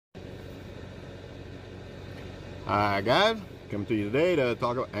Hi guys, coming to you today to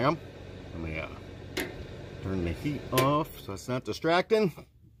talk about, let me turn the heat off so it's not distracting.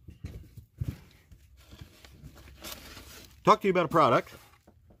 Talk to you about a product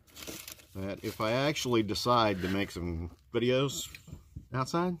that if I actually decide to make some videos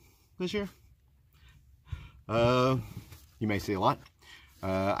outside this year, you may see a lot.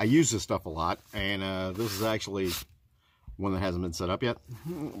 I use this stuff a lot, and this is actually one that hasn't been set up yet,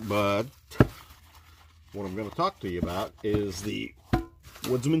 but what I'm going to talk to you about is the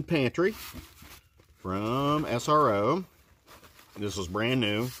Woodsmans Pantry from SRO. This is brand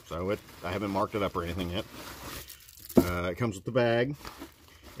new, so I haven't marked it up or anything yet. It comes with the bag,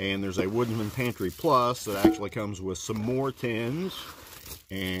 and there's a Woodsmans Pantry Plus that actually comes with some more tins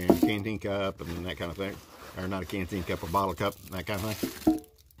and a canteen cup and that kind of thing. Or not a canteen cup, a bottle cup, that kind of thing.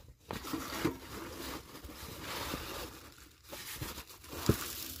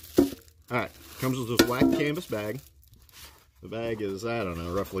 Alright, comes with this white canvas bag. The bag is, I don't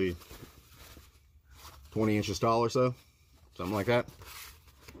know, roughly 20 inches tall or so. Something like that.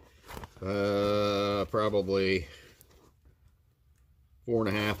 Probably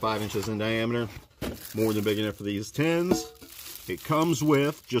 4.5, 5 inches in diameter. More than big enough for these tins. It comes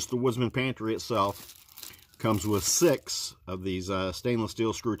with, just the Woodsmans Pantry itself, comes with 6 of these stainless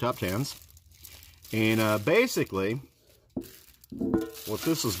steel screw top tins. And basically, what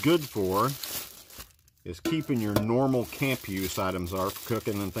this is good for is keeping your normal camp use items are for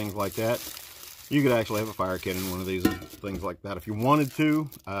cooking and things like that. You could actually have a fire kit in one of these and things like that if you wanted to.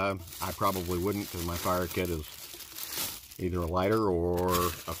 I probably wouldn't, because my fire kit is either a lighter or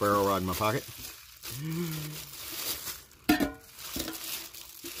a ferro rod in my pocket.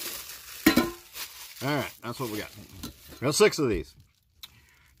 Alright, that's what we got. We got 6 of these.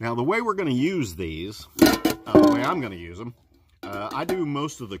 Now, the way we're going to use these, the way I'm going to use them, I do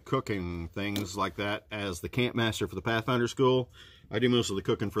most of the cooking things like that as the camp master for the Pathfinder School. I do most of the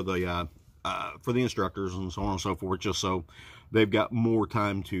cooking for the instructors and so on and so forth, just so they've got more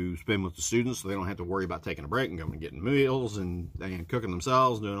time to spend with the students, so they don't have to worry about taking a break and going and getting meals and cooking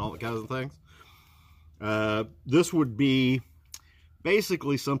themselves, doing all the kinds of things. This would be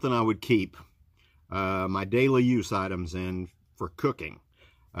basically something I would keep my daily use items in for cooking.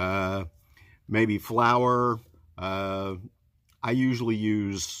 Maybe flour. I usually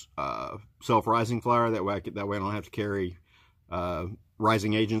use self-rising flour. That way I don't have to carry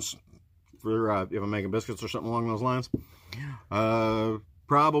rising agents for if I'm making biscuits or something along those lines.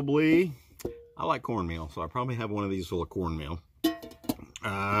 Probably, I like cornmeal, so I probably have one of these full of cornmeal.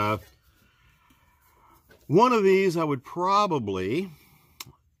 One of these I would probably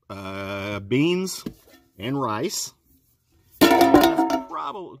beans and rice.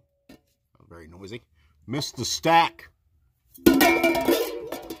 Probably very noisy. Missed the stack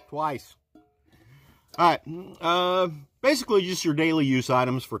twice. All right, basically just your daily use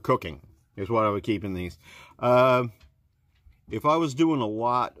items for cooking is what I would keep in these. If I was doing a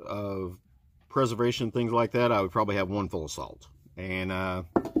lot of preservation, things like that, I would probably have one full of salt. And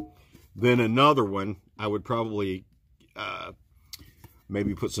then another one, I would probably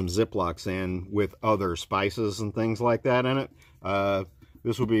maybe put some Ziplocs in with other spices and things like that in it.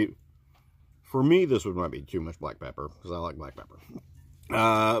 This would be, for me, this might be too much black pepper, because I like black pepper.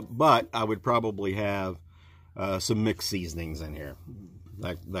 But I would probably have some mixed seasonings in here,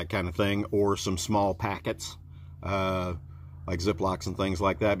 that kind of thing, or some small packets, like Ziplocs and things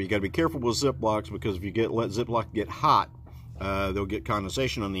like that. But you got to be careful with Ziplocs, because if you let Ziploc get hot, they'll get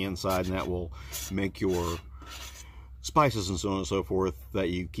condensation on the inside, and that will make your spices and so on and so forth that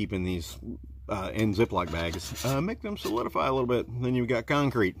you keep in these in Ziploc bags, make them solidify a little bit. Then you've got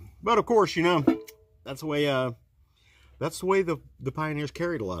concrete. But of course, you know, that's the way the pioneers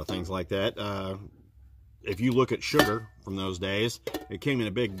carried a lot of things like that. If you look at sugar from those days, it came in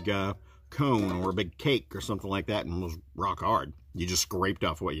a big cone or a big cake or something like that and was rock hard. You just scraped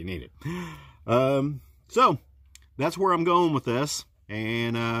off what you needed. So that's where I'm going with this.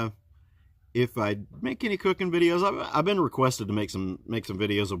 And if I make any cooking videos, I've been requested to make some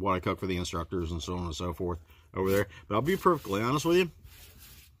videos of what I cook for the instructors and so on and so forth over there. But I'll be perfectly honest with you.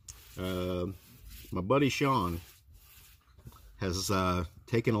 My buddy Sean has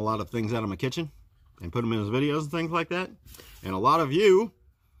taken a lot of things out of my kitchen and put them in his videos and things like that. And a lot of you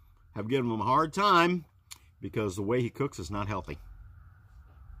have given him a hard time because the way he cooks is not healthy.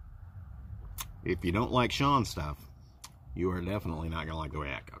 If you don't like Sean's stuff, you are definitely not going to like the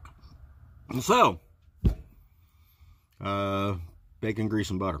way I cook. And so, bacon, grease,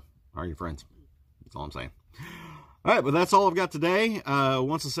 and butter are your friends. That's all I'm saying. All right, but that's all I've got today.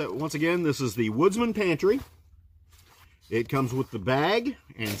 Once again, this is the Woodsmans Pantry. It comes with the bag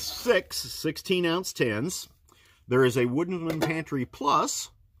and 6 16-ounce tins. There is a Woodsmans Pantry Plus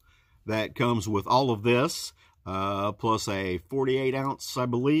that comes with all of this, plus a 48-ounce, I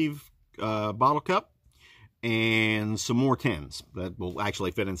believe, bottle cup, and some more tins that will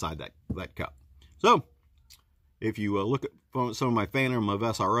actually fit inside that cup. So, if you look at some of my Phantom of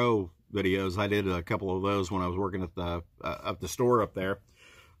SRO videos, I did a couple of those when I was working at the store up there.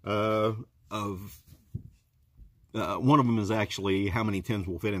 One of them is actually how many tins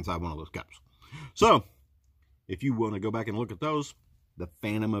will fit inside one of those cups. So, if you want to go back and look at those, the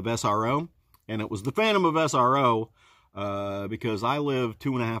Phantom of SRO, and it was the Phantom of SRO because I live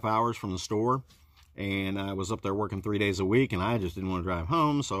 2.5 hours from the store, and I was up there working 3 days a week, and I just didn't want to drive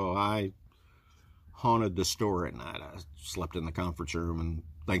home, so I haunted the store at night. I slept in the conference room and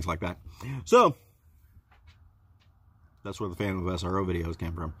things like that. So, that's where the Phantom of SRO videos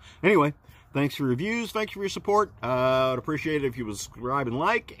came from. Anyway, thanks for your reviews. Thanks for your support. I'd appreciate it if you would subscribe and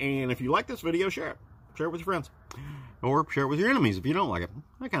like, and if you like this video, share it. Share it with your friends. Or share it with your enemies if you don't like it.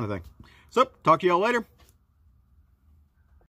 That kind of thing. So, talk to y'all later.